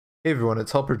Hey everyone,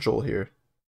 it's Helper Joel here.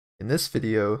 In this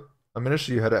video, I'm going to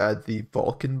show you how to add the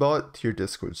Vulcan bot to your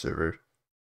Discord server.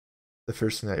 The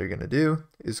first thing that you're going to do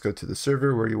is go to the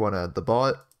server where you want to add the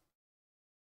bot.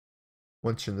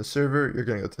 Once you're in the server, you're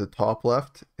going to go to the top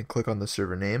left and click on the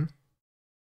server name.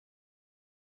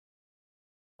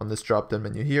 On this drop-down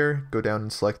menu here, go down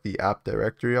and select the app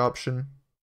directory option.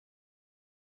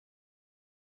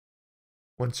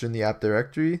 Once you're in the app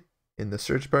directory, in the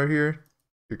search bar here,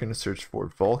 you're going to search for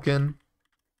Vulcan,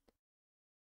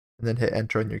 and then hit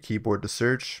enter on your keyboard to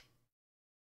search.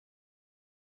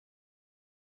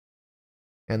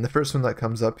 And the first one that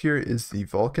comes up here is the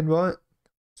Vulcan bot.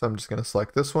 So I'm just going to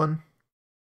select this one.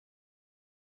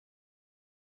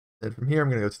 Then from here, I'm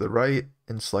going to go to the right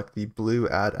and select the blue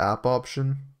add app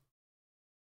option.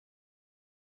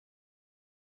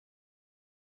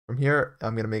 From here,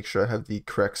 I'm going to make sure I have the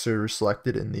correct server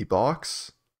selected in the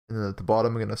box. And then at the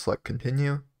bottom, I'm going to select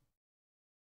continue. I'm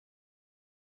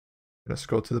going to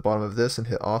scroll to the bottom of this and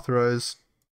hit authorize.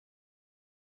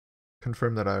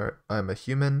 Confirm that I'm a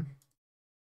human.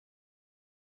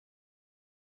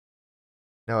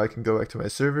 Now I can go back to my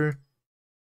server.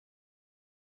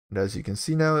 And as you can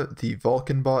see now, the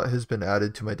Vulcan bot has been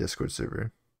added to my Discord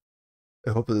server.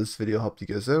 I hope that this video helped you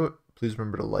guys out. Please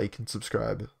remember to like and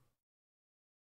subscribe.